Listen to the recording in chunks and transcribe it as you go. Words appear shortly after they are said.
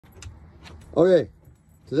Okay,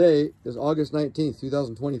 today is August 19th,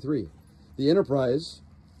 2023. The Enterprise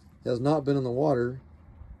has not been in the water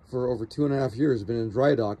for over 2.5 years. It's been in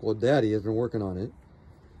dry dock while Daddy has been working on it.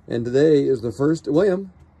 And today is the first,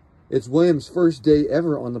 it's William's first day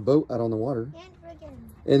ever on the boat out on the water.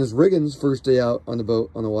 And it's Riggins' first day out on the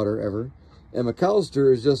boat on the water ever. And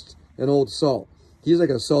McAllister is just an old salt. He's like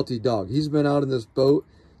a salty dog. He's been out in this boat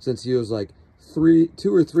since he was like 2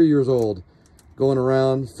 or 3 years old, going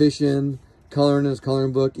around fishing, coloring in his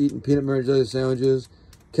coloring book, eating peanut butter and jelly sandwiches,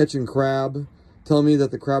 catching crab, telling me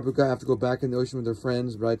that the crab would have to go back in the ocean with their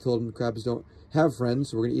friends, but I told him the crabs don't have friends,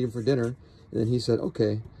 so we're going to eat them for dinner. And then he said,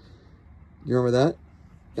 okay. You remember that?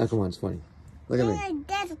 Yeah, come on, it's funny. Look at me.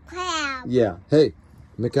 That's a crab. Yeah. Hey,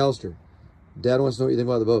 McAllister, Dad wants to know what you think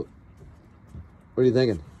about the boat. What are you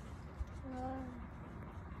thinking?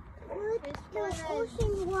 The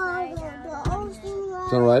ocean water.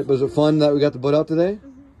 It's all right. Was it fun that we got the boat out today?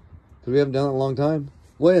 Because we haven't done it in a long time.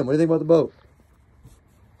 William, what do you think about the boat?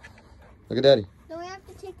 Look at Daddy. Do we have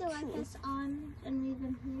to take the lettuce on and leave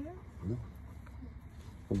them here? No.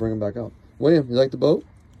 We'll bring him back out. William, you like the boat?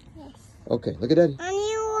 Yes. Okay, look at Daddy. I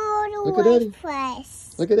need water Look at Daddy.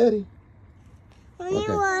 first. Look at Daddy. I need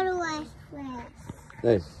Okay. water first.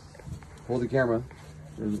 Hey, hold the camera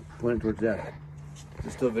and point it towards Dad. Is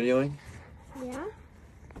it still videoing? Yeah.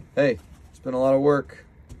 Hey, it's been a lot of work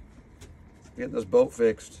getting this boat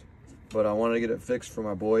fixed, but I wanted to get it fixed for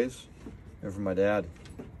my boys and for my dad,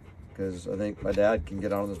 because I think my dad can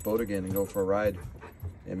get on this boat again and go for a ride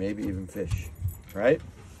and maybe even fish, right?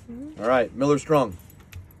 All right, Miller Strong.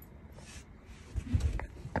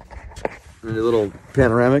 And a little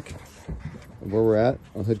panoramic of where we're at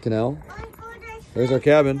on Hood Canal. There's our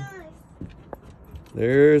cabin.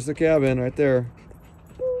 There's the cabin right there.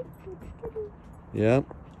 Yeah.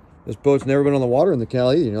 This boat's never been on the water in the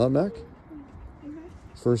canal either. You know that, Mac?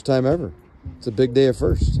 First time ever. It's a big day of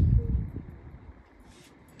first.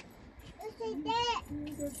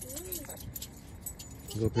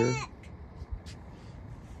 Go up here.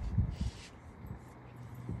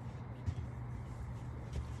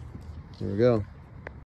 Here we go.